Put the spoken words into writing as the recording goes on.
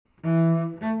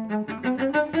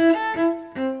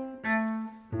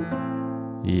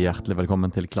Hjertelig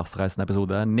velkommen til Klassereisen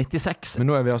episode 96. Men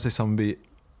nå vi altså I samme by,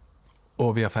 og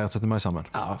vi har feiret 17. mai sammen.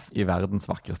 Ja, I verdens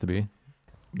vakreste by.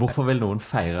 Hvorfor vil noen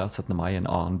feire 17. mai I en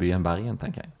annen by enn Bergen,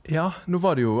 tenker jeg? Ja, nå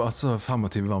var det jo altså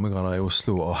 25 varmegrader I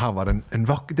Oslo, og her var det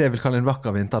det jeg vil kalle en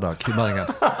vakker vinterdag I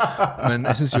Bergen. Men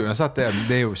jeg synes jo uansett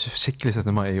det jo skikkelig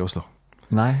 17. mai I Oslo.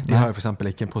 Nei. De har jo for eksempel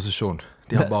ikke en prosesjon.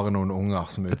 De har bare noen unger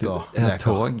som ute og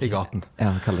leker I gaten.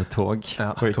 Ja, vi kaller det tog,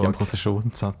 og ikke en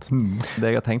prosesjon. Sant.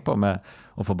 Det jeg har tenkt på med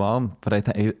å få barn, for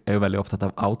jeg jo veldig opptatt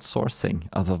av outsourcing.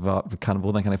 Altså,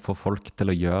 hvordan kan jeg få folk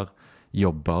til å gjøre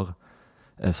jobber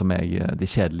som de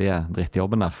kjedelige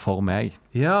drittjobbene for meg?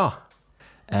 Ja.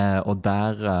 Og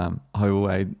der har jo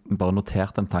jeg bare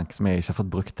notert en tanke som jeg ikke har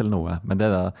fått brukt til noe. Men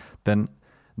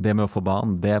det med å få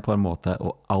barn, det på en måte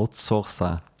å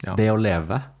outsource det å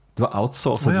leve. Du har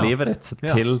outsourcet livet ditt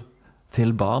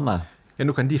til barnet. Ja,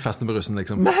 nå kan de feste med russen,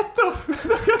 liksom. Nettopp!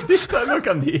 Nå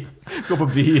kan de gå på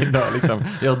byen og liksom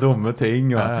gjøre dumme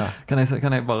ting. Og kan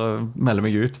jeg bare melde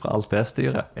meg ut fra alt det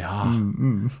styret? Ja,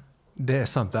 det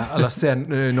sant det. Eller se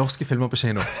norske filmer på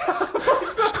kino.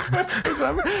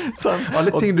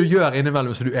 Alle ting du gjør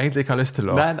innimellom som du egentlig ikke har lyst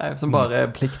til å... Nei, som bare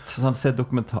plikt. Sånn, se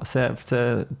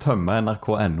tømme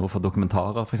NRK.no for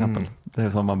dokumentarer, for eksempel. Det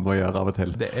jo sånn man må gjøre av og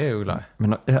til. Det jo glad.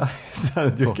 Men,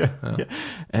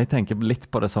 jeg tenker litt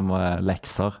på det som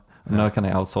lekser. Nå kan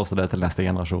jeg outsource det til neste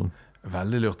generasjon.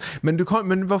 Veldig lurt. Men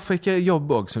hvorfor ikke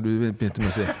jobb også, som du begynte med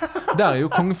å si? Der jo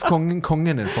kongen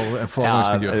en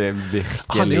forgangsfigur. Ja,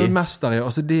 virkelig. Han jo en mester.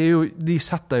 Altså, de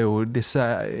setter jo disse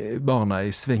barna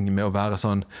I sving med å være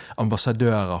sånn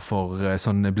ambassadører for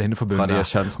sånn blindeforbundet. Fra de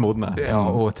kjønnsmodne. Ja,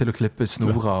 og til å klippe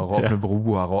snorer og åpne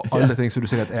broer og alle ting som du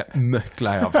sikkert møkk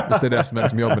lei av. Hvis det det som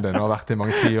liksom jobben din og har vært I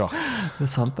mange 10 år. Det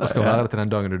sant det. Og skal være det til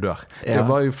den dagen du dør. Det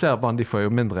var jo flere barn, de får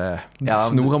jo mindre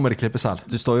snorer må de klippe selv.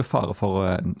 Du står jo fare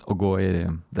for å gå I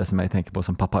det som jeg tenker på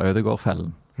som pappa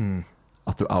Ødegård-fellen.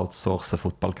 At du outsourcer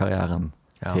fotballkarrieren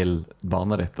til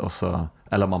barnet ditt,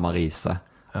 eller mamma Riise,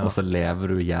 og så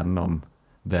lever du gjennom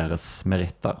deres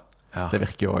meritter. Det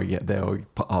virker jo også, det også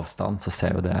på avstand, så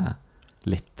ser jo det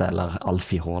litt, eller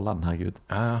Alfie Haaland, herregud.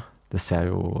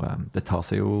 Det tar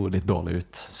seg jo litt dårlig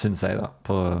ut, synes jeg da,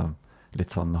 på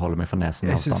litt sånn holder meg for nesen.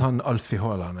 Jeg synes han Alfie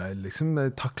Haaland liksom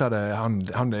takler det,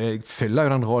 han fyller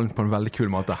jo den rollen på en veldig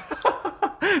kul måte.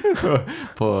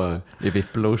 I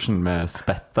Vippelosjen med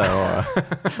spette og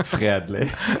fredelig.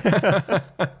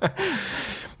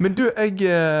 Men du,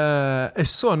 jeg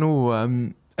så nå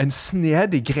en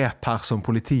snedig grep her som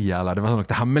politiet, eller det var sånn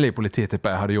det hemmelige politiet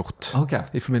jeg hadde gjort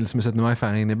I forbindelse med 17.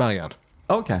 mai-feiringen I Bergen.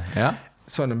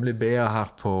 Så nemlig BA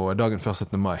her på dagen før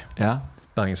 17. mai.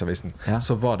 Bergensavisen,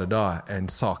 så var det da en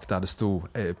sak der det stod,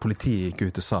 politiet gikk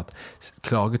ut og sa at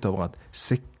klaget over at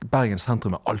Bergen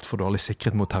sentrum alt for dårlig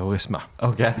sikret mot terrorisme.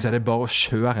 Så det bare å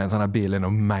kjøre en sånn bil inn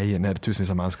og meie ned tusenvis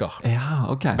av mennesker.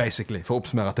 Basically, for å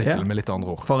oppsummere artikkelen med litt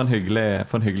andre ord. For en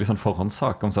hyggelig sånn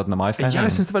forhåndssak om 17. mai-feiringen.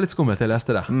 Jeg synes det var litt skummelt, jeg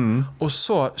leste det. Og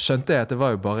så skjønte jeg at det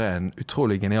var jo bare en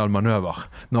utrolig genial manøver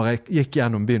når jeg gikk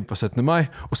gjennom byen på 17. mai,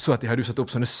 og så at de hadde jo satt opp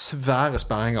sånne svære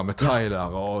sperringer med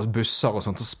trailer og busser og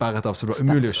sånt, så sperret av, så det var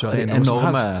umulig å kjøre inn noe som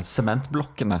helst. Enorme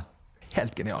sementblokkene.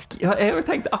 Helt genialt. Ja, jeg har jo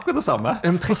tenkt akkurat det samme.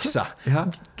 Trikset.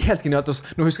 Helt genialt.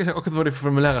 Nå husker jeg ikke akkurat hva de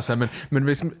formulerer seg, men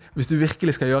hvis du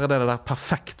virkelig skal gjøre det der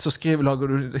perfekt, så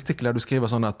lager du artikler der du skriver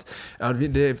sånn at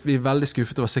vi veldig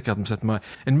skuffet over sikkerheten på 17. mai.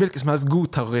 En hvilken som helst god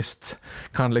terrorist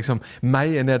kan liksom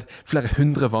meie ned flere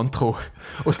 100 vantro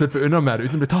og slippe unna med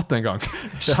det uten å bli tatt en gang.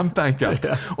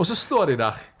 Kjempeenkelt. Og så står de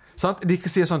der. Sant? De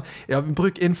kan si sånn,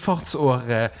 bruk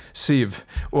innfartsår 7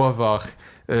 over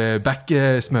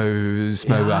bekkesmauet.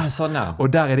 Og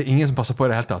der det ingen som passer på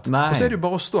I det hele tatt. Og så det jo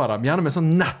bare å stå der, gjerne med sånn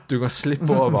nett du kan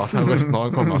slippe over terroristen når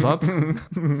han kommer, sant?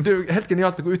 Det jo helt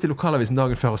genialt å gå ut I lokalavisen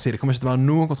dagen før og si det kommer ikke til å være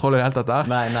noen kontroll I det hele tatt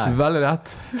der. Nei. Veldig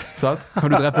lett, sant?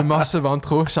 Kan du drepe masse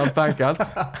vantro, kjempeenkelt.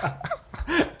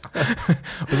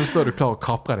 Og så står du klar og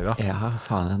kaprer deg da. Ja,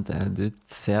 faen,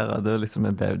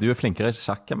 du flinkere I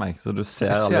sjakk enn meg, så du ser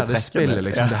alle trekkene. Jeg ser det spillet,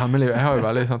 liksom, det hemmelige. Jeg har jo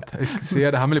veldig sånt, jeg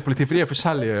sier det hemmelige politi, for de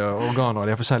forskjellige organer,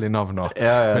 de har forskjellige navn.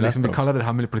 Men liksom, vi kaller det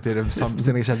hemmelige politi,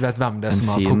 siden jeg ikke helt vet hvem det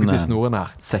som har trukket I snoren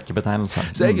her. Sekkebetegnelse.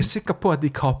 Så jeg sikker på at de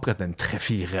kapret en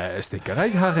 3-4 stykker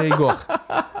her I går.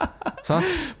 Sant?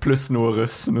 Pluss noe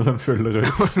russ, noen fulle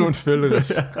russ. Noen fulle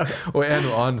russ. Og en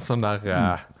og annen sånn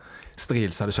der...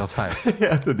 stril, så hadde kjørt feil.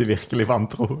 Ja, det de virkelig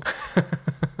vantro.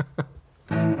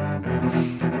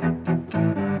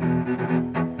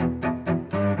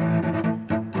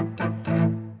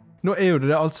 Nå jo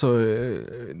det altså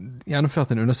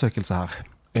gjennomført en undersøkelse her.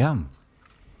 Ja.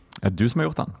 Det du som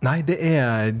har gjort den? Nei, det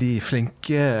de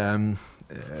flinke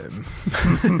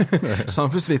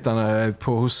samfunnsviterne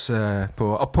på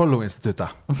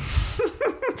Apollo-instituttet.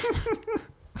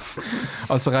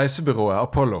 altså reisebyrået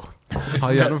Apollo,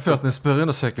 har gjennomført en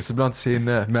spørreundersøkelse blant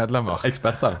sine medlemmer.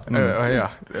 Eksperter.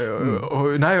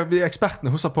 Nei,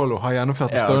 ekspertene hos Apollo har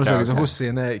gjennomført en spørreundersøkelse hos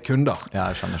sine kunder. Ja,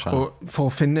 jeg skjønner. Og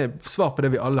for å finne svar på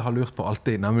det vi alle har lurt på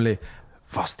alltid, nemlig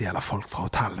hva stjeler folk fra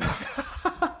hotellene?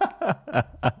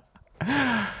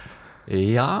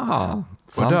 Ja,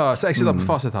 sant. Og da, så jeg sitter på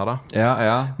fasit her da.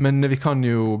 Ja. Men vi kan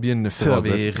jo begynne før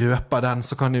vi røper den,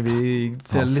 så kan jo vi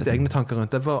dele litt egne tanker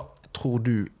rundt det. Hva tror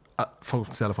du folk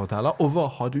stjeler fra hoteller, og hva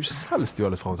har du selv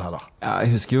stjålet fra hoteller? Ja,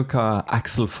 jeg husker jo hva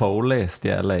Axel Foley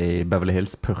stjeler i Beverly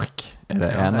Hills Purk. Er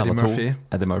det en eller to?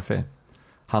 Eddie Murphy.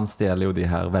 Han stjeler jo de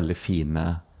her veldig fine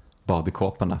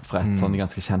badekåpene fra et sånn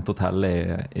ganske kjent hotell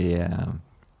i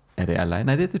er det LA?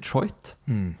 Nei, det er Detroit.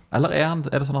 Eller er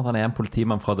det sånn at han er en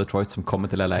politimann fra Detroit som kommer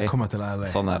til LA?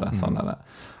 Sånn er det.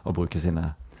 Og bruker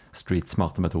sine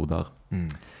street-smarte metoder.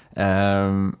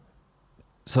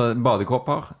 Så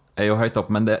badekåper er jo høyt opp,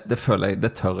 men det føler jeg,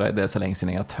 det tør jeg, det er så lenge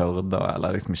siden jeg har tørd,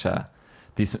 eller liksom ikke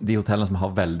de hotellene som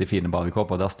har veldig fine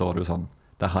badekåper, der står det jo sånn,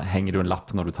 der henger det jo en lapp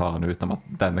når du tar den ut om at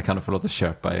denne kan du få lov til å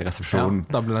kjøpe i resepsjonen.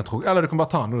 Ja, da blir den trukket, eller du kan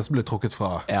bare ta den når det blir trukket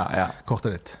fra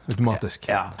kortet ditt, automatisk.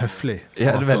 Høflig.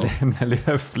 Ja, det er veldig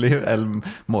høflig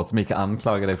måte som ikke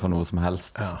anklager deg for noe som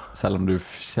helst, selv om du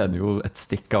kjenner jo et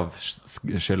stikk av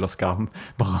skyld og skam,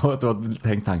 bare at du har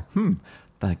tenkt,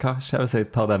 hva skjer hvis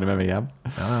jeg tar denne med meg hjem?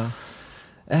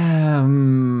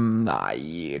 Nei,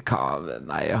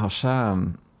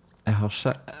 jeg har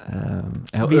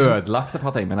ødelagt et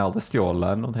par ting, men jeg har aldri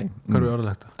stjålet noen ting. Hva har du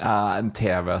ødelagt? En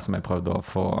TV som jeg prøvde å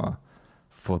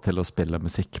få til å spille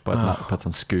musikk på et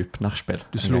sånn Scoop-nachspiel.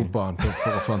 Du slo på den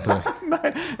for å få den til?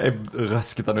 Nei, jeg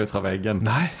røsket den ut fra veggen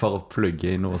for å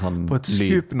plugge i noe sånn på et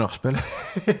Scoop-nachspiel?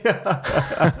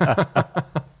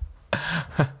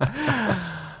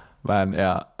 Men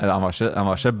han var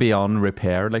ikke beyond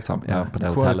repair liksom på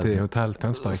det hotellet. Quality Hotel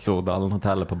Tønsberg. Stordalen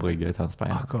hotellet på Brygge i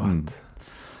Tønsberg. Akkurat.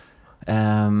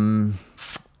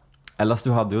 Ellers du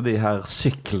hadde jo de her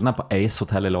syklene på Ace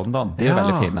Hotel i London. De er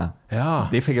veldig fine.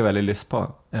 De fikk jeg veldig lyst på.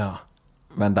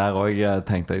 Men der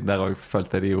også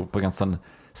følte jeg de jo på ganske sånn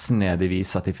snedig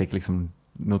vis at de fikk liksom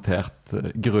notert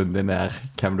grundig ned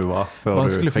hvem du var før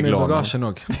vanskelig du fikk låne. Vanskelig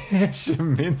for mye bagasje nok. Ikke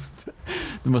minst.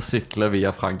 Du må sykle via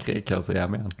Frankrike og så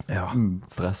hjem igjen.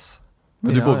 Stress.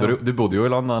 Men du bodde jo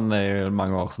i London i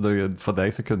mange år, så for deg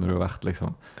så kunne du jo vært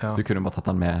liksom, du kunne bare tatt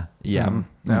den med hjem.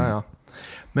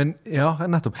 Men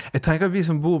nettopp. Jeg tenker at vi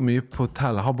som bor mye på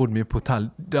hotell, har bodd mye på hotell,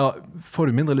 da får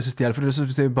du mindre lyst til å stjele, for det er sånn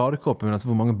at du ser badekåper, men altså,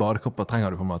 hvor mange badekåper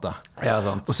trenger du på en måte? Ja,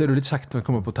 sant. Og så er det litt kjekt når du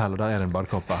kommer på hotell, og der er det en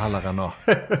badekåper, heller enn å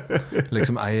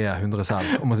liksom eie 100 selv,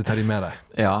 og måtte ta de med deg.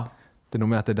 Ja. Det er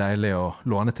noe med at det er deilig å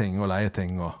låne ting og leie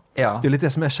ting, og det er litt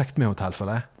det som er kjekt med hotell for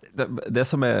deg. Det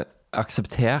som er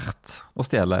akseptert å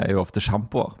stjele er jo ofte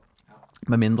shampooer.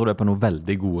 Med mindre du er på noen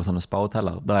veldig gode sånne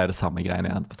spa-hoteller, da er det samme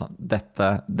greiene igjen.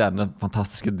 Denne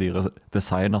fantastiske dyre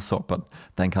designersåpen,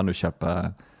 den kan du kjøpe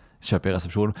i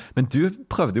resepsjonen. Men du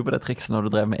prøvde jo på det trikset når du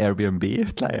drev med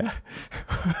Airbnb-utleie.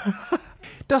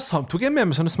 Da tok jeg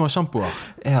med sånne små shampooer.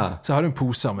 Så jeg hadde en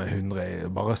pose med 100,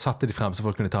 bare satte de frem så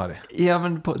folk kunne ta de. Ja,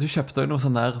 men du kjøpte jo noe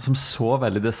sånn der som så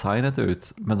veldig designet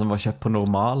ut, men som var kjøpt på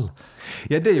normal.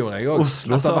 Ja, det gjorde jeg også.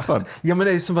 Oslo-såpen. Ja,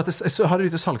 men så hadde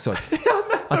de til salgs også.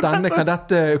 At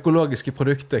dette økologiske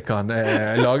produktet kan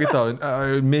laget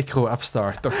av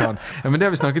mikro-upstart men det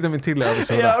har vi snakket om i tidligere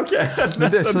episode. Men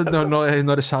det, så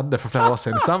når det skjedde for flere år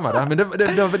siden, stemmer det. Men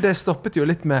det stoppet jo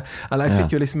litt med, eller jeg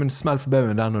fikk jo liksom en smell for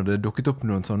baugen der når det dukket opp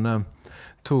noen sånne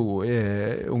 2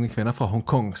 unge kvinner fra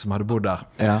Hongkong som hadde bodd der,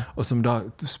 og som da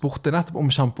spurte nettopp om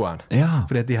shampooen,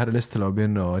 fordi de hadde lyst til å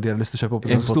begynne, og de hadde lyst til å kjøpe opp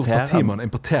et stort parti man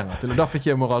importerer til, og da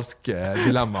fikk jeg moralsk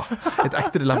dilemma, et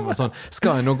ekte dilemma, sånn,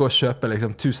 skal jeg nå gå og kjøpe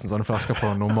liksom 1000 sånne flasker på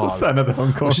normal,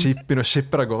 og shippe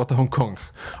det går til Hongkong,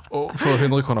 og for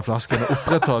 100 kroner flasken, og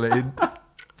opprettholde i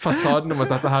fasaden om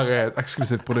at dette her er et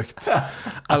eksklusivt produkt,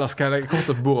 eller skal jeg legge kort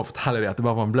opp bord og fortelle dem at det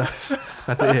bare var en bløff,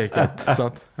 dette er ikke et,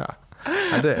 sant? Ja,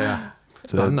 det er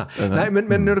spennende. Nei,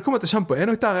 men når det kommer til shampoo, er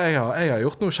nok der jeg har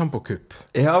gjort noe shampoo-kupp.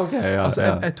 Ja, ok. Altså,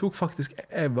 jeg tok faktisk,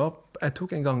 jeg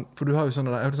tok en gang, for du har jo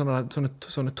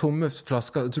sånne tomme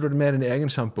flasker, jeg tror du hadde med din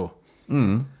egen shampoo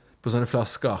på sånne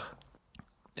flasker.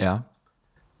 Ja.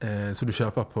 Så du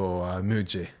kjøper på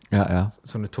Muji. Ja.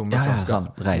 Sånne tomme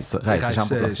flasker.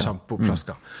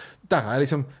 Reise-shampoo-flasker. Der har jeg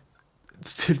liksom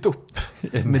fylt opp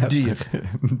med dyr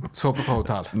såpe fra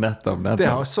hotell. Nettopp. Det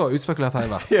har så utspekulert har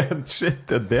jeg vært. Shit,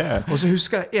 det er det. Og så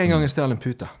husker jeg en gang jeg stjal en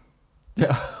pute.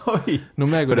 Ja, oi. Når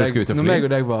meg og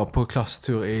deg var på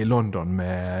klassetur i London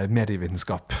med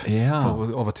medievitenskap for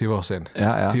over 20 år siden.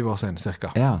 20 år siden,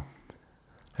 cirka. Ja.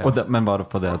 Men var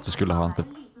det for det at du skulle ha en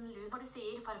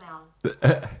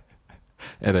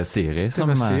Er det Siri som...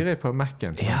 Det var Siri på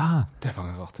Mac'en. Ja. Det var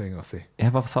en rar ting å si.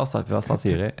 Hva sa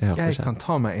Siri? Jeg kan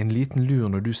ta meg en liten lur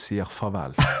når du sier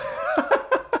farvel.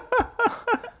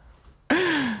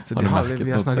 Så vi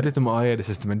har snakket litt om AI det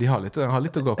siste, men de har litt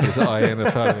å gå på disse AI-ene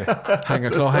før vi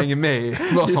henger med i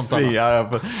vår samtale. Ja,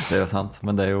 det er jo sant,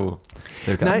 men det er jo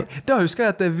Nei, da husker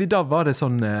jeg at da var det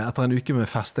sånn, etter en uke med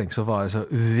festing, så var jeg så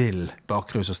vill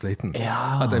bakrus og sliten.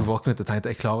 At jeg våknet og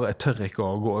tenkte, jeg tør ikke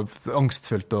å gå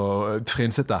angstfullt og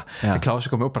frynsete. Jeg klarer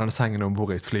ikke å komme opp på denne sengen og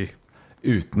bor i et fly.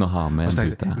 Uten å ha med en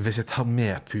pute. Hvis jeg tar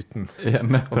med puten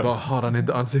og bare har den i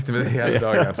ansiktet med det hele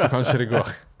dagen, så kanskje det går.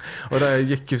 Og da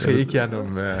jeg gikk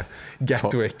gjennom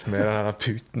Gatwick med den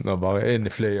puten og bare inn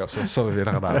i flyet, og så vi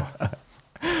videre der.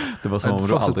 Det var som om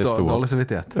du aldri stod. Dårlig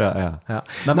samvittighet. Ja.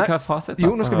 Nei, men hva er fasit?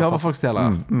 Jo, nå skal vi ha hva folk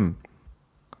stjeler.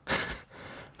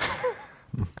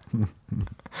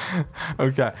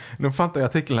 Ok, nå fant jeg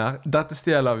artikkelen her. Dette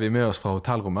stjeler vi med oss fra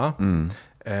hotellrommet.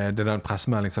 Det er den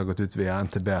pressemelding som har gått ut via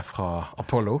NTB fra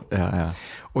Apollo.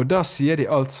 Og da sier de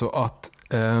altså at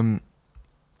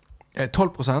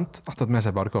 12% har tatt med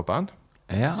seg badekåpen,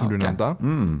 som du nevnte.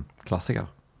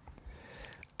 Klassiker.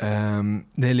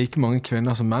 Det er like mange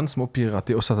kvinner som menn som oppgir at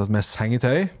de også har tatt med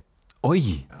sengetøy.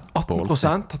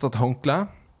 18% har tatt håndkle,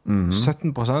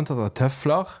 17% har tatt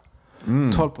tøfler,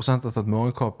 12% har tatt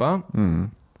morgenkåpe.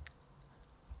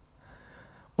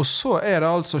 Og så er det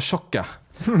altså sjokket.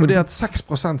 Og det at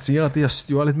 6% sier at de har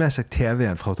stjålet med seg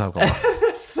TV-en fra hotellrommet. Er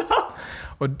det sant?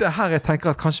 Og det her jeg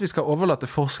tenker at kanskje vi skal overlate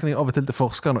forskning av og til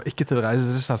forskerne og ikke til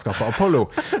reiseselskapet Apollo.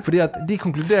 Fordi at de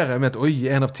konkluderer med at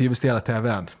 1 av 20 stjeler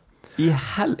TV-en.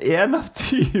 1 av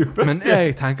 20? Men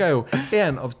jeg tenker jo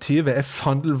 1 av 20 er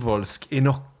fandelvoldsk i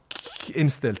nok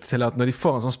innstilt til at når de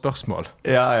får en sånn spørsmål,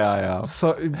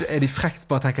 så er de frekt,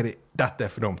 bare tenker de, dette er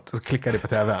for dumt, og så klikker de på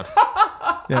TV-en.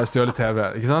 Jeg har stjålet TV,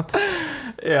 ikke sant?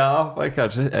 Ja, for jeg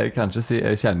kan ikke si,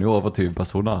 jeg kjenner jo over 20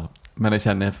 personer, men jeg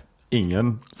kjenner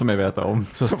ingen som jeg vet om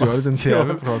som stjålet en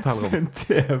TV fra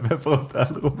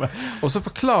hotellrommet. Og så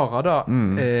forklarer da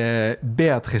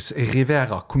Beatrice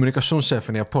Rivera,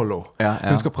 kommunikasjonssjefen i Apollo.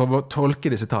 Hun skal prøve å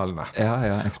tolke disse tallene.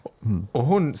 Og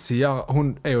hun sier,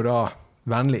 hun er jo da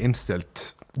vennlig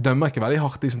innstilt, dømmer ikke veldig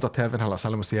hardt de som tar TV-en heller,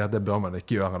 selv om hun sier at det bør man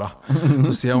ikke gjøre da.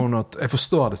 Så sier hun at, jeg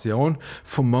forstår det, sier hun,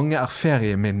 for mange er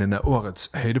ferieminnene årets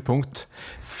høydepunkt.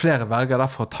 Flere velger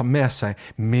derfor å ta med seg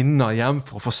minner hjem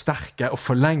for å forsterke og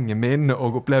forlenge minnene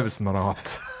og opplevelsen man har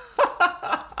hatt.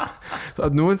 Så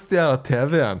at noen stjeler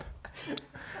TV-en,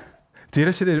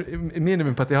 tyder ikke det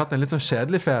minimum på at de har hatt en litt sånn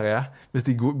kjedelig ferie, hvis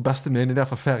de beste minnene der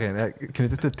fra ferien er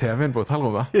knyttet til TV-en på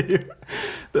hotellrommet?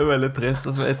 Det er veldig trist.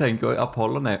 Altså, jeg tenker jo,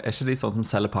 Apollo er ikke de sånn som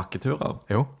selger pakketurer?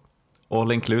 Jo.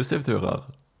 All-inclusive-turer?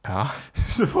 Ja.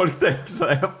 Så folk tenker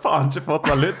så, jeg har faen ikke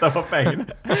fått valuta for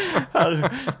pengene.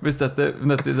 Hvis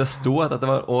det stod at dette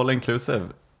var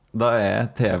all-inclusive, da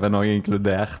er TV nå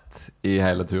inkludert i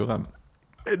hele turen.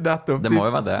 Det må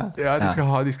jo være det. Ja, de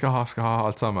skal ha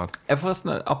alt sammen.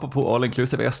 Forresten, apropos all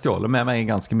inclusive, jeg har stjålet med meg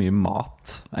ganske mye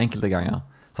mat enkelte ganger.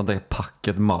 Sånn at jeg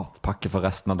pakket matpakke for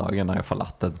resten av dagen når jeg har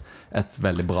forlatt et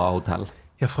veldig bra hotell.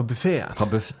 Ja, fra buffeten. Fra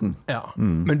buffeten. Ja.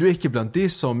 Men du er ikke blant de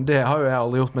som, det har jo jeg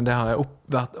aldri gjort, men det har jeg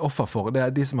vært offer for. Det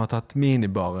er de som har tatt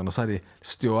minibaren, og så har de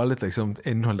stjålet liksom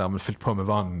innhold der, men fylt på med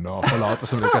vann og forlatet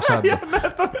som det ikke har skjedd.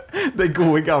 Det er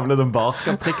gode gamle de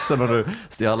barskaptrikser når du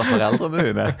stjåler foreldrene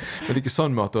dine. Men det er ikke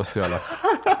sånn mat å stjåle.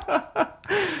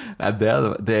 Nei,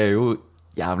 det er jo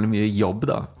jævlig mye jobb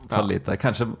da, for lite.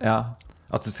 Kanskje,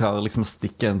 at du skal liksom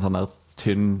stikke en sånn der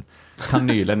tynn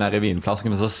kanyle ned i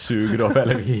vinflasken, og så suger du opp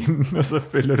hele vinen, og så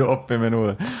fyller du opp med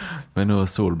noe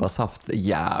solbærsaft.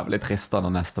 Jævlig trist da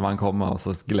når neste mann kommer, og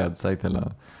så gleder seg til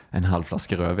en halv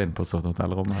flaske rødvin på sånt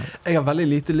hotellrommet. Jeg har veldig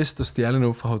lite lyst til å stjele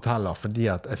noe fra hoteller, fordi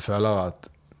at jeg føler at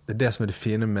det er det som er det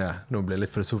fine med, nå blir det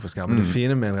litt filosofisk her, men det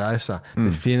fine med en reise,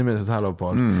 det fine med et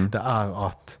hotellopphold, det er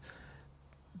at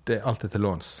det er alltid til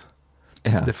låns.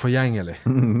 Det er forgjengelig.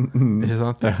 Ikke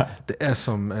sant? Det er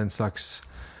som en slags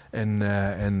en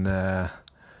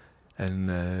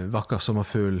vakker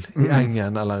sommerfugl i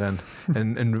engen, eller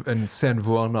en sen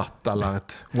vårnatt, eller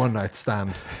et one night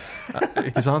stand.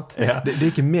 Ikke sant? Det er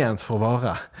ikke ment for å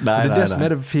vare. Det er det som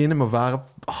er det fine med å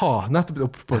nettopp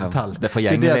oppe på et hotell. Det er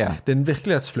forgjengelig. Det er en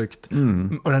virkelighetsflukt,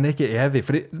 og den er ikke evig.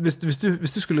 Fordi hvis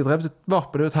du skulle drevet var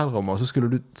på det hotellrommet, og så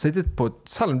skulle du sittet på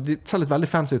selv et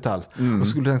veldig fancy hotell, og så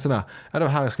skulle du tenkt sånn, det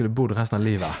var her jeg skulle bo resten av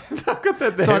livet.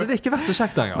 Så hadde det ikke vært så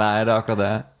kjekt engang. Nei, det er akkurat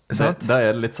det. Da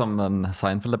er det litt som den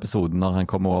Seinfeld-episoden når han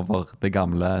kommer over det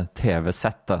gamle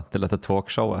TV-settet til dette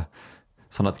talkshowet.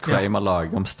 Sånn at Kramer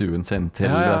lager om stuen sin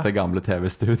til dette gamle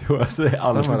TV-studioet. Så det er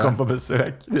alle som kommer på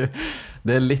besøk.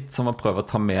 Det er litt som å prøve å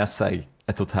ta med seg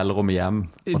et hotellrom hjem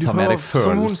og ta med deg følelsen.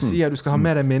 Som hun sier, du skal ha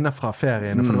med deg minner fra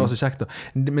ferien, for det var så kjekt.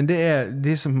 Men det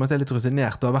de som på en måte litt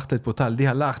rutinert og har vært litt på hotell, de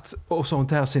har lært også å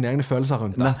håndtere sine egne følelser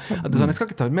rundt det. At det sånn, jeg skal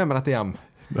ikke ta med meg dette hjem.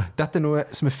 Dette noe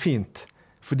som fint,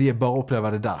 fordi jeg bare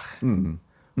opplever det der.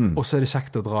 Og så det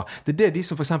kjekt å dra. Det de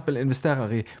som for eksempel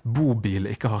investerer i bobil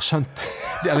ikke har skjønt.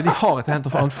 Eller de har et helt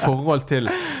annet forhold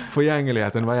til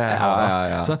forgjengelighet enn hva jeg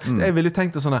har. Så jeg ville jo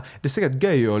tenkt det sånn her, det sikkert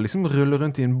gøy å liksom rulle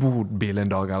rundt i en bobil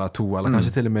en dag eller to, eller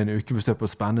kanskje til og med en uke hvis du på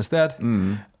et spennende sted.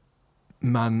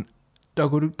 Men da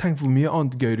går du tenk hvor mye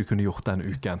annet gøy du kunne gjort den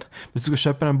uken. Hvis du skal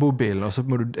kjøpe den bobilen, og så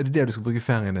det du skal bruke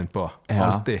ferien din på.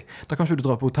 Alltid. Da kan ikke du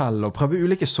dra på hotell og prøve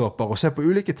ulike såper og se på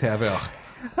ulike TV-er.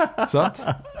 Sant?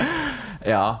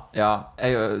 Ja,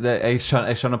 jeg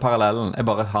skjønner parallellen. Jeg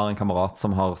bare har en kamerat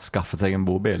som har skaffet seg en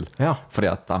bobil fordi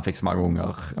at han fikk så mange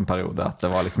unger en periode at det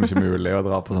var liksom ikke mulig å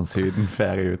dra på sånn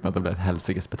sydenferie uten at det ble et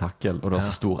helsikes spetakkel, og det var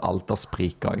så stor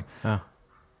alderssprik også.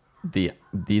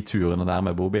 De turene der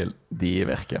med bobil, de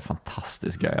virker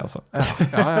fantastisk gøy, altså.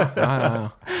 Ja.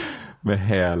 Med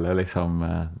hele liksom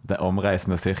det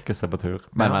omreisende sirkuset på tur.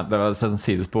 Men det var sånn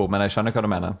sidespor, men jeg skjønner hva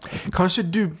du mener. Kanskje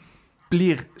du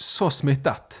blir så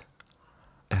smittet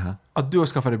at du har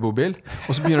skaffet deg bobil,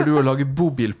 og så begynner du å lage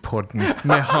Bobilpodden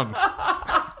med han.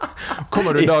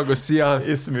 Kommer du en dag og sier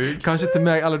kanskje til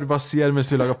meg, eller du bare sier det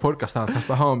mens vi lager podcast her,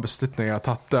 Kasper, har en beslutning jeg har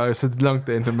tatt det, jeg har sett langt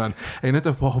inne, men jeg er nødt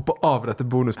til å hoppe av dette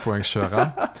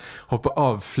bonuspoengkjøret, hoppe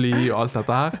av fly og alt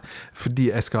dette her, fordi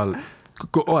jeg skal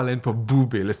gå all inn på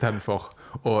bobil i stedet for,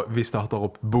 og vi starter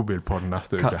opp Bobilpodden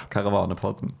neste uke.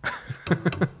 Karavanepodden.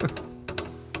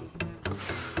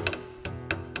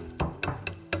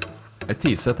 Jeg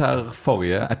teaset her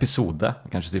forrige episode,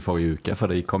 jeg kan ikke si forrige uke,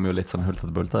 for det kom jo litt sånn hultet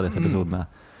og bultet disse episodene,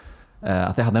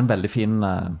 at jeg hadde en veldig fin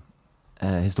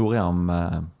historie om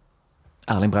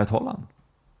Erling Braut Haaland.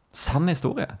 Sann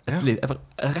historie. Rett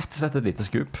og slett et lite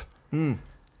skup,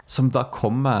 som da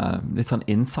kom litt sånn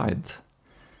inside.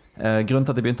 Grunnen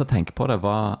til at jeg begynte å tenke på det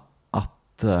var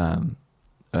at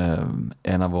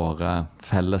en av våre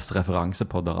felles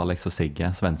referansepodder, Alex og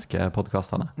Sigge, svenske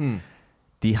podcasterne,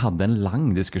 de hadde en lang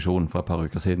diskusjon for et par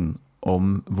uker siden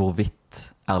om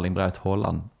hvorvidt Erling Braut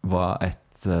Haaland var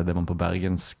det man på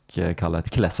bergensk kaller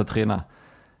et klessetryne,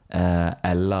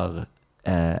 eller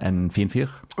en fin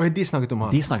fyr. Og de snakket om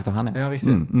han? De snakket om han, ja.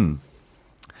 Riktig.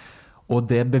 Og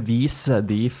det beviset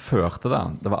de førte da,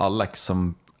 det var Alex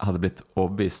som hadde blitt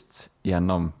overbevist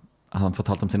gjennom, han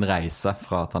fortalte om sin reise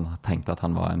fra at han tenkte at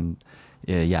han var en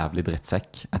jævlig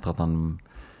drittsekk, etter at han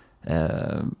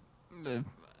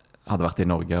hadde vært i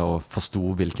Norge og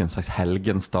forstod hvilken slags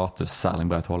helgenstatus Erling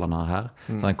Braut Haaland har her.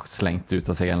 Så han slengte ut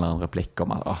av seg en eller annen replikk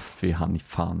om at fy han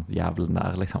faen jævlen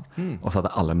der liksom. Og så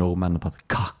hadde alle nordmennene på at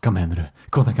hva mener du?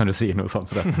 Hvordan kan du si noe sånt?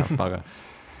 Så det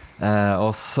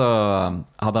og så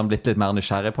hadde han blitt litt mer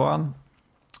nysgjerrig på han,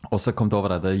 og så kom det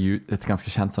over et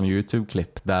ganske kjent sånn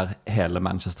YouTube-klipp der hele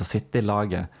Manchester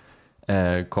City-laget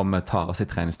kom med tar av sitt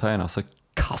treningstøyene, og så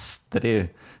kaster de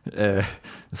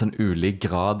sånn ulik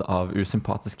grad av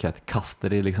usympatiskhet, kaster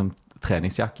de liksom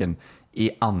treningsjakken i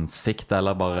ansiktet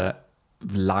eller bare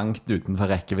langt utenfor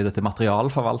rekkevidde til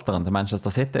materialforvalteren til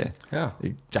Manchester City.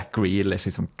 Jack Grealish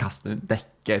liksom kaster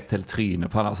dekket til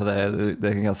trynet på han, altså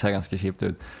det kan se ganske kjipt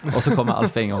ut. Og så kommer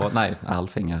det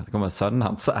kommer sønnen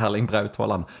hans, Erling Braut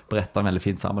Haaland, bretter han veldig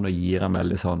fint sammen og gir han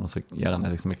veldig sånn, og så gir han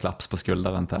liksom en klaps på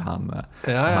skulderen til han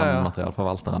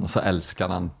materialforvalteren, og så elsker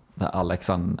han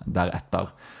Alexan deretter.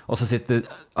 Og så sitter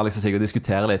Alex og Sigurd og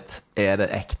diskuterer litt, det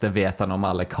ekte, vet han om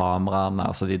alle kameraene,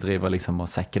 altså de driver liksom og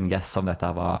second guess om dette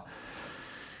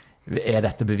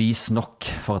dette bevis nok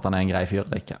for at han en grei fyr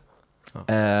eller ikke.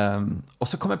 Og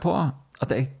så kom jeg på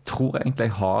at jeg tror egentlig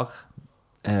jeg har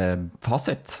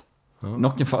fasit,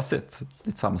 nok en fasit,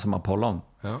 litt samme som Apollon,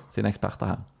 sine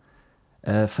eksperter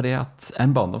her, fordi at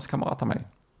en barndomskamerat av meg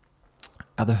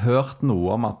hadde hørt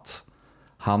noe om at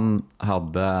han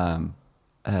hadde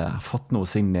fått noe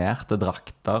signerte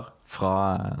drakter fra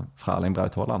Erling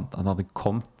Braut Haaland. Han hadde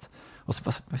kommet, og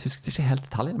så jeg husket ikke helt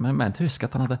detaljene, men jeg mente å huske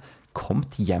at han hadde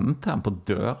kommet hjem til ham på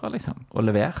døra liksom, og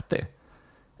levert dem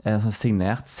en sånn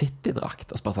signert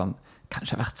City-drakt, og så bare sånn,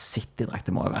 kanskje vært City-drakt,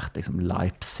 det må ha vært liksom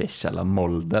Leipzig eller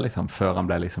Molde liksom, før han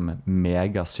ble liksom en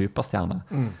mega superstjerne.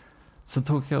 Så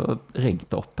tok jeg og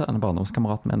ringte opp denne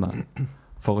barndomskameraten min da,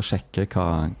 for å sjekke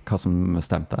hva som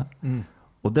stemte.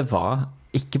 Og det var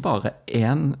ikke bare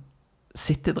en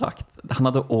City-drakt. Han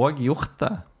hadde også gjort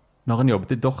det når han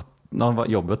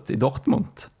jobbet i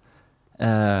Dortmund.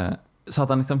 Så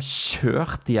hadde han liksom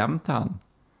kjørt hjem til han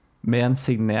med en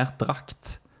signert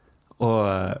drakt. Og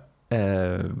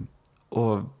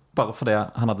bare fordi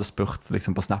han hadde spurt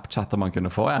liksom, på Snapchat om han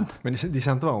kunne få en. Men de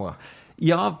kjente hverandre?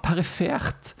 Ja,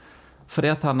 perifert. Fordi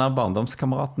at han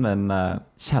barndomskameraten min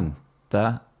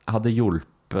hadde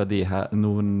hjulpet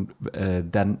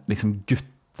den liksom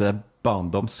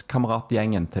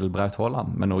barndomskameratgjengen til Braut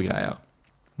Haaland med noe greier.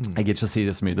 Jeg gidder ikke å si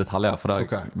det så mye detaljer, for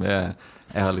jeg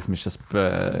har liksom ikke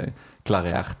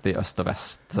klarert i øst og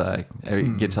vest. Jeg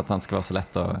gidder ikke at han skal være så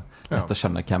lett å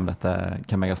skjønne hvem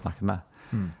jeg har snakket med.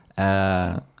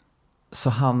 Så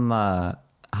han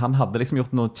hadde liksom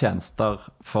gjort noen tjenester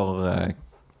for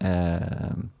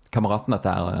kameratene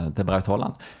til Braut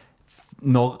Haaland.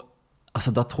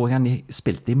 Da tror jeg han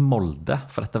spilte i Molde,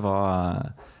 for dette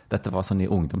var sånn i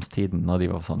ungdomstiden, når de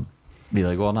var sånn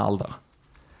videregående alder.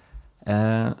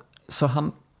 Så han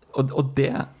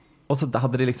og så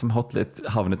hadde de liksom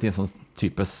havnet i en sånn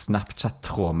type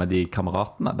Snapchat-tråd med den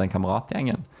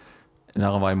kameratgjengen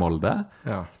når han var i Molde,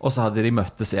 og så hadde de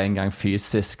møttes en gang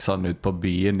fysisk sånn ut på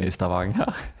byen i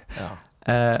Stavanger.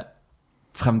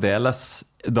 Fremdeles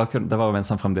det var jo mens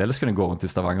han fremdeles kunne gå rundt i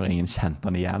Stavanger og ingen kjente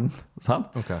han igjen, sant?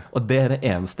 Og det det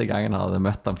eneste gangen han hadde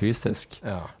møtt han fysisk.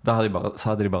 Så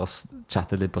hadde de bare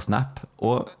chattet litt på Snap,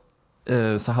 og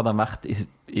så hadde han vært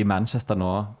i Manchester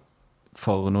nå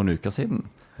for noen uker siden,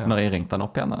 når jeg ringte han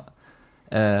opp igjen.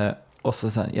 Og så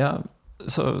sa han,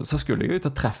 så skulle jeg ut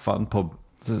og treffe han på,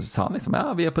 så sa han liksom,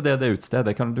 vi på det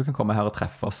utstedet, du kan komme her og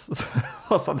treffe oss.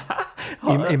 Og sånn,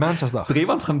 I Manchester?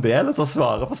 Driver han fremdeles og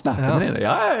svarer på snappene dine?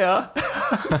 Ja.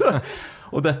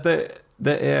 Og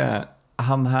det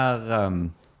han her,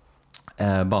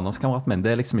 barndomskameraten min,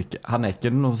 det liksom ikke, han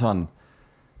ikke noe sånn,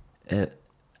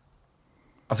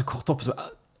 kort opp, så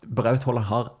Braut Haaland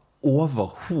har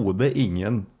overhodet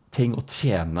ingenting å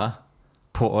tjene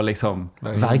på å liksom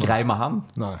være grei med han.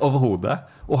 Overhodet.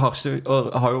 Og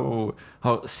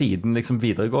har siden liksom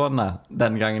videregående,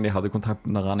 den gangen de hadde kontakt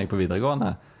når han gikk på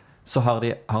videregående, så har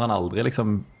han aldri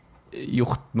liksom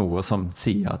gjort noe som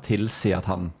tilsier at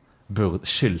han burde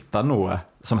skyldte noe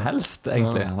som helst,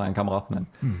 egentlig, den kameraten min.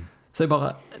 Så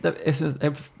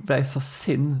jeg ble så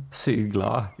sinnssykt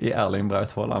glad i Erling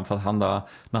Braut Haaland, for at han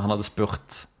når han hadde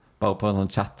spurt bare på en sånn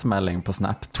chatmelding på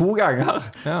Snap 2 ganger,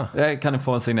 kan jeg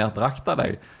få en signert drakt av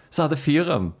deg, så hadde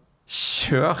fyren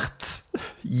kjørt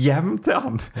hjem til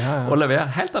han og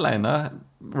levert helt alene,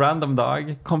 random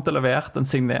dag, kom til å levert en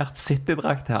signert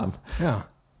City-drakt til han.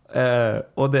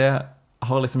 Og det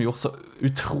har liksom gjort så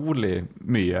utrolig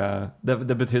mye,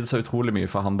 det betydde så utrolig mye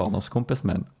for han barndomskompisen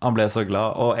min. Han ble så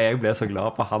glad, og jeg ble så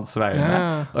glad på hans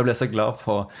vegne. Og jeg ble så glad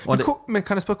på... Men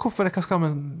kan jeg spørre, hvorfor hva skal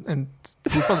med en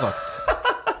fotballdrakt?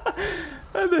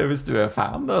 Det hvis du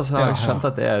fan da, så har jeg skjønt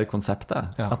at det konseptet.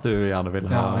 At du gjerne vil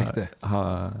ha... riktig.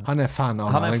 Han fan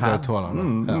av Erling Braut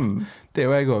Haaland. Det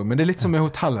jo jeg også, men det litt som med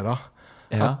hotellet da.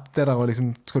 At det der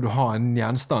liksom, skal du ha en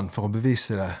gjenstand for å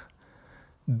bevise det,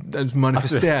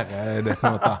 manifestere det på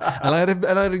en måte, eller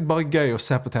er det bare gøy å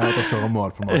se på TV at det skal være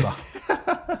mål på en måte,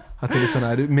 at det er sånn,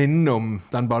 du minner om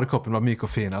den badekoppen var myk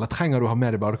og fin, eller trenger du å ha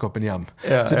med deg badekoppen hjem,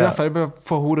 så det er derfor jeg bare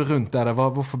får hodet rundt det,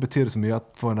 hvorfor betyr det så mye at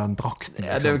få den drakten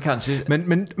liksom. Kanskje...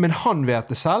 men han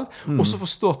vet det selv, og så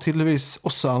forstår tydeligvis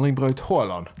også Erling Braut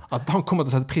Haaland at han kommer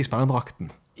til å sette pris på den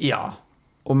drakten.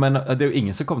 Men det er jo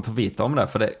ingen som kommer til å vite om det,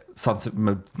 for det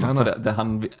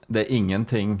er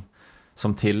ingenting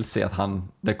som tilsier at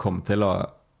det kom til å...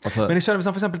 Men jeg skjønner, hvis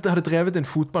han for eksempel hadde drevet en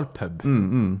fotballpub,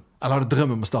 eller hadde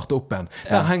drøm om å starte opp en,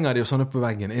 der henger de jo sånne på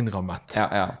veggen innrammet.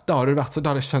 Da hadde det vært så,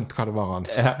 da hadde jeg skjønt hva det var han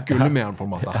skulle med han på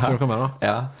en måte. Skjønner du hva jeg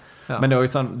mener? Men det er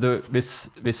jo sånn,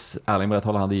 hvis Erling Braut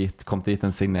Haaland hadde kommet dit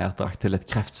en signert drakt til et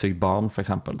kreftsykt barn, for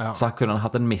eksempel, så kunne han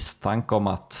hatt en mistanke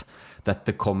om at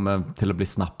dette kommer til å bli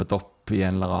snappet opp i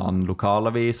en eller annen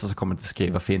lokalavis, og så kommer han til å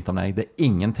skrive fint om deg. Det er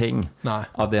ingenting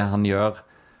av det han gjør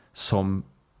som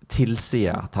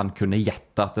tilsier at han kunne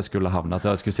gjette at det skulle havne, at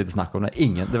jeg skulle sitte og snakke om det.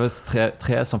 Det var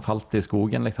tre som falt i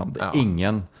skogen, liksom. Det er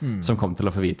ingen som kom til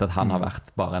å få vite at han har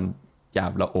vært bare en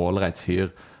jævla ålreit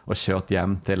fyr og kjørt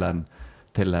hjem til en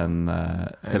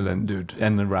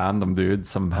random dude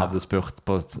som hadde spurt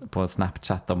på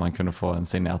Snapchat om han kunne få en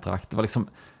signert drakt. Det var liksom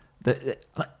det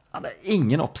er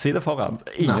ingen oppside for han,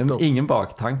 ingen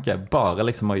baktanke, bare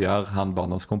liksom å gjøre han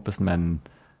barndomskompisen min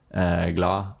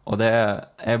glad, og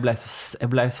jeg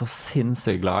ble så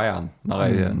sinnssykt glad i han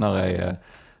når jeg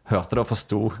hørte det og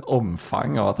forstod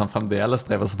omfang, og at han fremdeles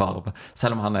drev og svarer på,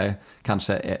 selv om han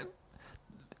kanskje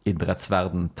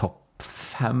idrettsverden topp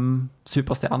 5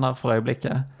 superstjerner for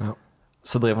øyeblikket,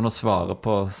 så driver han og svarer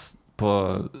på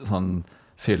sånn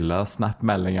fylle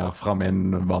snap-meldinger fra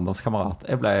min barndomskamerat.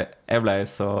 Jeg ble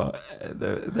så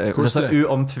det så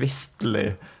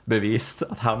uomtvistelig bevist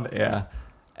at han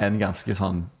en ganske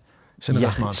sånn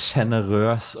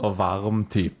generøs og varm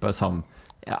type som,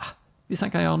 hvis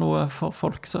han kan gjøre noe for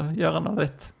folk, så gjør han det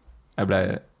litt. Jeg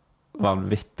ble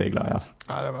vanvittig glad igjen.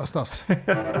 Ja, det var stas.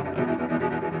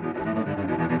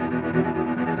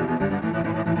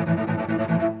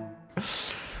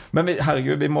 Men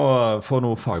herregud, vi må få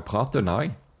noe fagprat unna,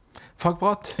 jeg.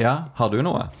 Fagprat? Ja, har du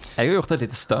noe? Jeg har gjort et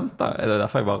lite stunt da. Det er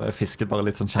derfor jeg bare fisket bare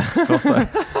litt sånn kjent for seg.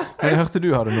 Jeg hørte du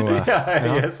hadde noe.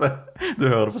 Du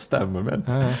hører det på stemmen min.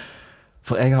 Ja.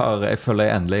 For jeg føler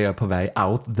jeg endelig er på vei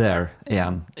out there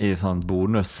igjen i sånn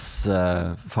bonus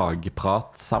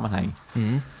fagprat-sammenheng.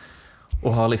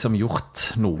 Og har liksom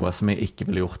gjort noe som jeg ikke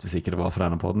ville gjort hvis ikke det var for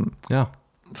denne podden. Ja.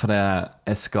 For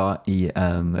jeg skal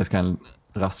en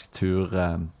rask tur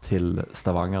til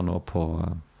Stavanger nå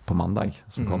på mandag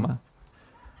som kommer.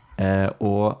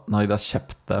 Og når jeg da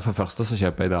kjøpte, for første så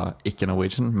kjøper jeg da ikke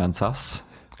Norwegian, men SAS.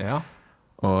 Ja.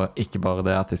 Og ikke bare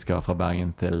det at jeg skal fra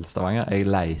Bergen til Stavanger.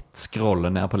 Jeg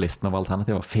scroller ned på listen av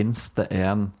alternativer. Finnes det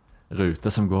en rute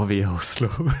som går via Oslo?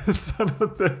 sånn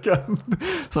at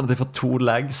jeg får 2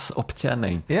 legs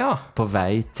opptjening på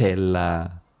vei til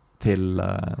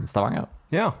Stavanger.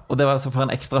 Ja. Og det var altså for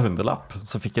en ekstra 100-lapp.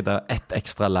 Så fikk jeg da 1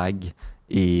 ekstra leg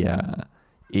i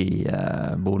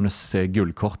bonus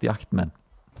gullkortjakten min.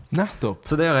 Nettopp.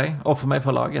 Så det gjør jeg. Og for meg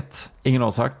for laget. Ingen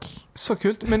årsak. Så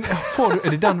kult. Men er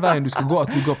det den veien du skal gå,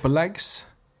 at du går på legs?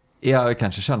 Ja, jeg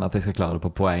kan ikke skjønne at jeg skal klare det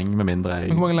på poeng, med mindre jeg...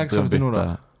 Hvor mange legs har du nå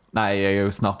da? Nei, jeg er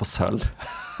jo snart på sølv.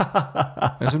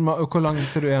 Hvor langt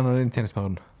til du når din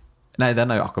tjenesteperioden? Nei, den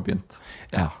er jo akkurat begynt.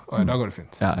 Ja. Da går det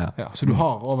fint. Ja. Så du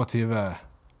har over 20...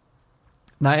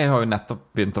 Nei, jeg har jo nettopp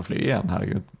begynt å fly igjen,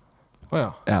 herregud.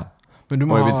 Ja. Men du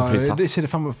må ha... Det er ikke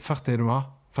det 45 du må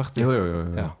ha? 40?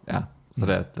 Jo. Ja. Så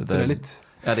det er litt...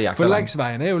 For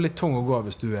legsveien er jo litt tung å gå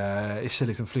hvis du ikke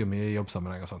liksom flyr mye i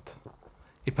jobbsammenheng og sånt.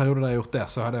 I perioder der jeg har gjort det,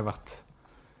 så har det vært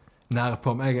nære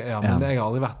på. Men jeg har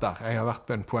aldri vært der. Jeg har vært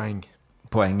på en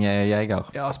poengjeger.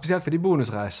 Ja, spesielt fordi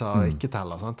bonusreiser ikke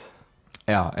teller, sant?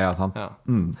 Ja, sant. Ja.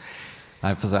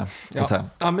 Nei, få se.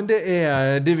 Ja, men det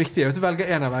er viktig at du velger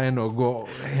en av veiene og går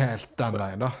helt den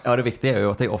veien da. Ja, det viktige er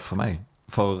jo at jeg offer meg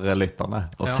for lytterne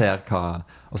og ser hva,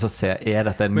 og så er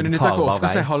dette en farbar vei. Men du nytter ikke å offre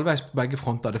seg halvveis på begge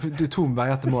fronter. Det er 2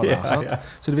 veier til målet, sant?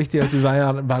 Så det er viktig at du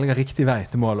velger riktig vei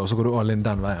til målet, og så går du all in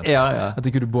den veien. At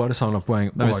ikke du både samler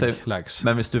poeng og legs.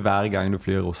 Men hvis du hver gang du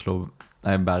flyr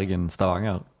Bergen,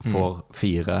 Stavanger får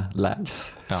 4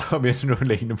 legs, så begynner du å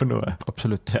ligne på noe.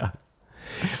 Absolutt.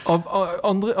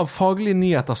 Av faglige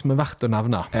nyheter som er verdt å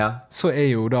nevne, så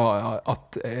er jo da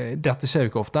at dette skjer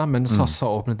jo ikke ofte, men SAS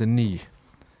har åpnet en ny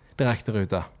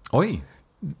direkterute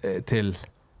til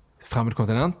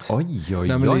fremmedkontinent,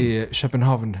 nemlig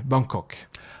København-Bangkok.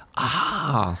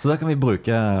 Så da kan vi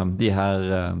bruke de her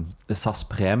SAS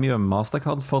Premium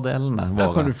Mastercard-fordelene våre. Da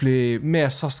kan du fly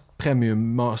med SAS Premium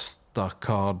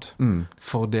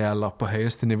Mastercard-fordeler på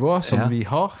høyeste nivå, som vi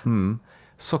har.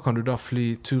 Så kan du da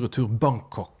fly tur-retur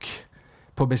Bangkok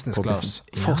på business class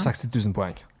for 60 000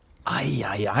 poeng.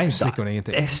 Slikker hun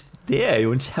ingenting. Det er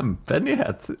jo en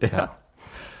kjempenyhet.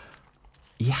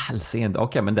 I helsingen.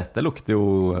 Ok, men dette lukter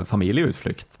jo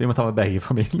familieutflukt. Vi må ta med begge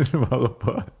familiene våre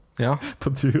på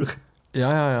tur.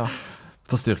 Ja.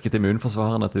 For styrket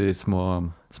immunforsvarene til de små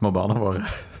barna våre.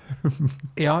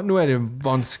 Nå er det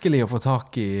vanskelig å få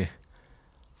tak i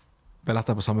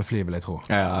billetter på samme fly, vil jeg tro.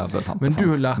 Ja, det er sant. Men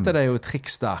du lærte deg jo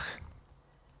triks der.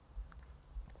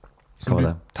 Som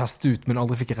du testet ut, men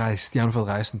aldri fikk gjennomført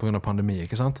reisen på grunn av pandemi,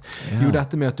 ikke sant? Jo,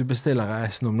 dette med at du bestiller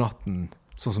reisen om natten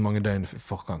så mange døgn i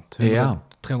forkant.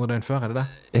 300 døgn før, er det det?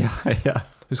 Ja.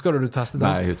 Husker du testet den?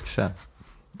 Nei, jeg husker ikke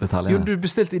detaljene. Jo, du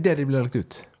bestilte i det de ble lagt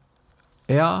ut.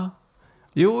 Ja.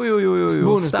 Jo.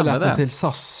 Bonusbilletten til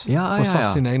SAS på SAS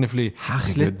sine egne fly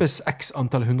slippes x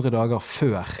antall 100 dager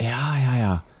før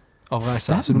av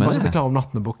reise. Så du bare sitter klar om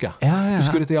natten og bukker. Du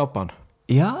skulle til Japan.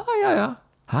 Ja.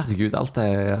 Herregud, alt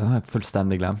er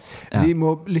fullstendig glemt. Vi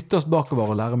må lytte oss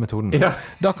bakover og lære metoden.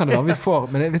 Da kan det være vi får,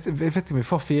 men jeg vet ikke om vi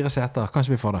får 4 seter.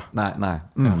 Kanskje vi får det. Nei. Jeg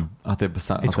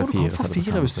tror du kan få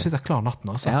 4 hvis du sitter klar natten.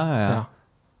 Altså. Ja.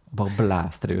 Bare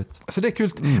blæste det ut. Så det er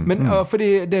kult. Men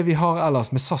fordi det vi har ellers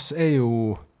med SAS er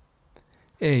jo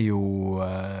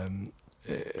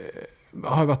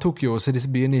har jo vært Tokyo, så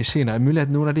disse byene i Kina. Er mulighet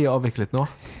noen av de er avviklet nå?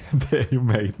 Det er jo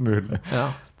meget mulig.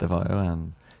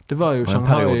 Det var jo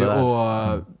Shanghai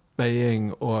og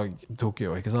Beijing og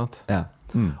Tokyo, ikke sant? Ja.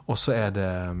 Og så er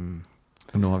det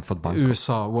nå har vi fått Bangkok.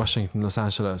 USA, Washington, Los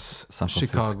Angeles,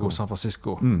 Chicago, San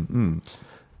Francisco. En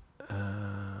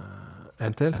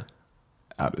til?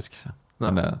 Ja, du husker ikke.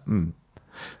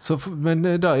 Men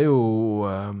da er jo...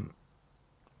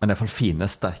 Men det er i hvert fall fine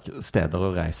steder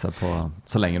å reise på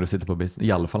så lenge du sitter på business.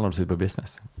 I alle fall når du sitter på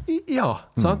business. Ja,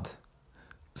 sant?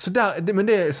 Så det vet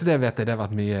jeg, det har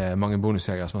vært mange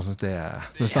bonusjegere som er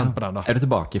spent på den da. Er du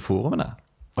tilbake i forumene?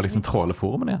 Og liksom tråle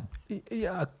forumen igjen?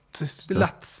 Ja,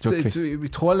 lett.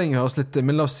 Tråling høres litt,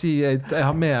 men la oss si, jeg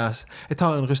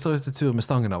tar en rusterutetur med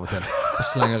stangen av og til, og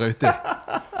slenger ut i.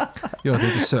 Gjør et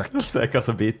lite søk. Se hva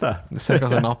som biter. Se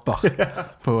hva som napper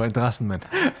på interessen min.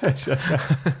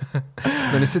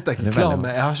 Men jeg sitter ikke klar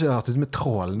med, jeg har ikke vært ute med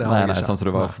trålen, det har jeg ikke. Nei, sånn som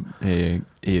du var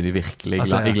i de virkelig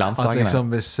i glansdagene. Liksom,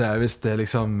 hvis det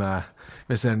liksom...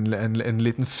 Hvis en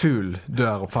liten fugl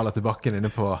dør og faller til bakken inne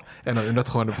på en av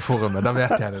undertrådene på forumet, da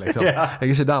vet jeg det liksom. Jeg er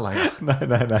ikke der lenger.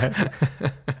 Nei.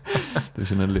 Du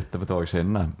skjønner å lytte på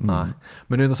togskinnene. Nei.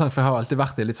 Men det er interessant, for jeg har alltid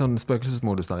vært i litt sånn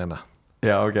spøkelsesmodus der inne.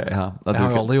 Ja, ok. Ja. Jeg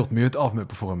har jo aldri gjort mye ut av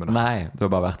meg på forumene. Nei, du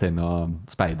har bare vært inne og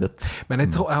speidet. Men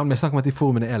jeg har snakket om at de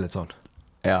forumene er litt sånn.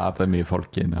 Ja, at det er mye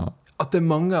folk inne. At det er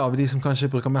mange av de som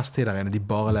kanskje bruker mest tid der inne, de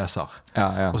bare leser.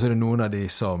 Ja. Og så er det noen av de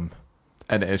som...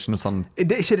 Det er ikke noe sånn...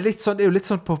 Det er jo litt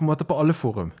sånn på en måte på alle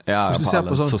forum. Ja, hvis du på ser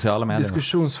alle på sånn sosiale medier.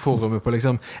 Diskusjonsforumet på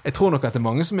liksom... Jeg tror nok at det er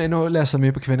mange som er inne og leser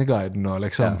mye på Kvinneguiden og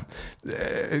liksom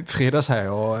frider seg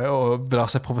og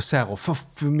lar seg provosere og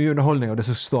får mye underholdning av det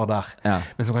som står der.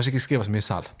 Men som kanskje ikke skriver så mye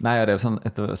selv. Nei, det er jo sånn,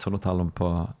 etter sånne tall om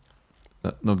på...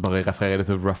 Nå bare refererer jeg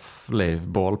det til roughly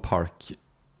ballpark,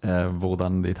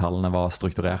 hvordan de tallene var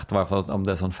strukturert. I hvert fall om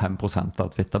det er sånn 5% av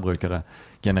Twitter-brukere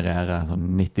genererer sånn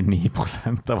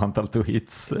 99% av antall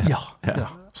tweets. Ja.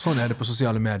 Sånn er det på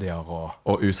sosiale medier.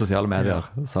 Og usosiale medier,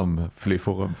 som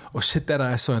flyforum. Og shit, det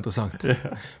der er så interessant.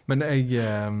 Men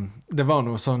det var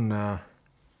noe sånn...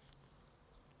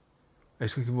 Jeg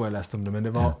husker ikke hvor jeg leste om det, men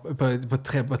det var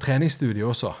på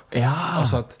treningsstudio også. Ja.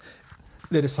 Altså at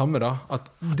det er det samme da, at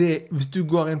hvis du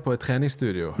går inn på et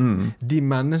treningsstudio, de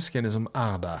menneskene som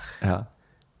er der,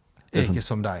 er ikke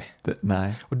som deg. Nei.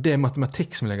 Og det er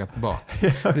matematikk som ligger bak.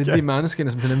 Det er de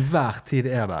menneskene som til enhver tid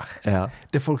er der.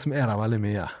 Det er folk som er der veldig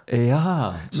mye.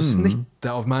 Så snittet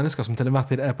av mennesker som til enhver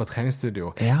tid er på et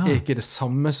treningsstudio, er ikke det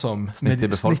samme som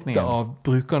snittet av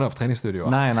brukerne av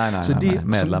treningsstudio. Nei. Så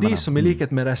de som i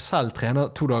likhet med deg selv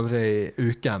trener 2 dager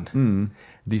i uken,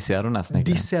 de ser du nesten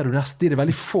ikke. De er det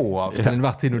veldig få av til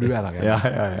enhver tid når du er der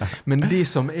inne. Men de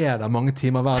som er der mange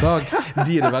timer hver dag,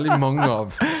 de er det veldig mange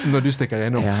av når du stikker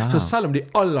innom. Så selv om de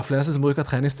aller fleste som bruker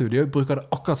treningsstudio bruker det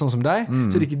akkurat sånn som deg,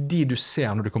 så er det ikke de du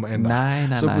ser når du kommer inn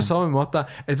der. Så på samme måte,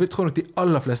 jeg tror nok de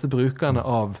aller fleste brukerne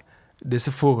av disse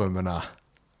forumene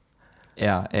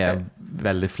er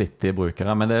veldig flittige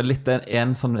brukere, men det er litt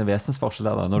en sånn vesensforskjell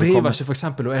der da. Driver ikke for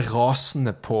eksempel og er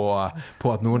rasende på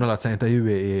at noen har latt seg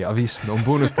intervjue i avisen om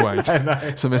bonuspoeng,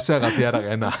 som jeg ser at de er der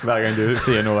inne. Hver gang du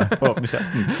sier noe, åpne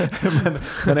kjeften.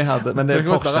 Men det er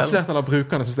forskjell. Flertallet av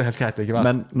brukerne synes det er helt greit likevel.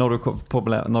 Men når du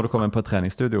kommer inn på et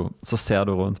treningsstudio, så ser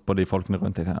du rundt på de folkene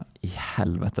rundt deg. I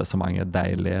helvete, så mange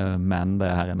deilige menn det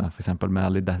er her inne, for eksempel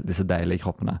med alle disse deilige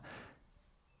kroppene.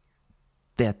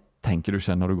 Det tenker du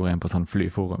ikke når du går inn på sånn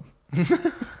flyforum.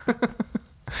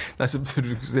 Nei, så du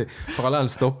si, parallell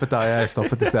stoppet der jeg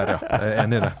stoppet i stedet, Jeg er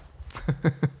enig i det.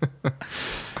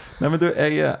 Nei, men du,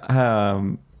 jeg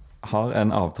har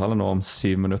en avtale nå om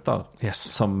 7 minutter,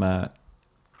 som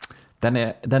den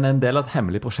er en del av et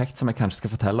hemmelig prosjekt som jeg kanskje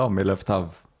skal fortelle om i løpet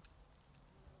av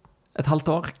et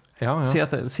halvt år. Si at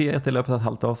i løpet av et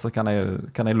halvt år så kan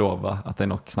jeg love at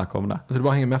jeg nok snakker om det. Så du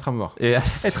bare henger med fremover?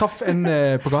 Yes. Jeg traff en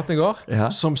på gaten i går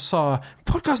som sa,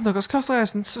 podcasten deres,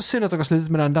 Klassereisen, så synd at dere sluttet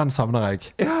med den savner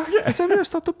jeg. Jeg sa, vi har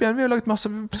startet opp igjen, vi har laget masse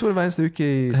episoder hver eneste uke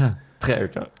i 3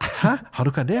 uker. Hæ? Har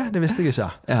dere det? Det visste jeg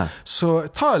ikke. Så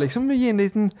gi en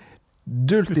liten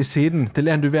dult i siden til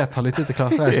en du vet har lyttet til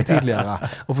Klassereisen tidligere,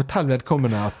 og fortell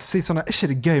vedkommende at si sånn, er ikke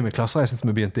det gøy med Klassereisen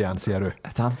som er begynt igjen, sier du.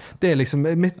 Det er liksom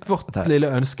vårt lille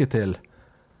ønske til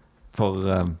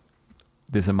for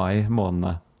disse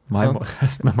mai-månedene.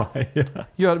 Resten av mai.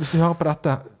 Gjør det hvis du hører på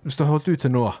dette. Hvis du har holdt ut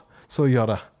til nå, så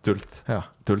gjør det.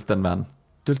 Dult en venn.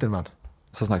 Dult en venn.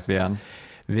 Så snakkes vi igjen.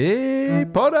 Vi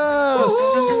poddes!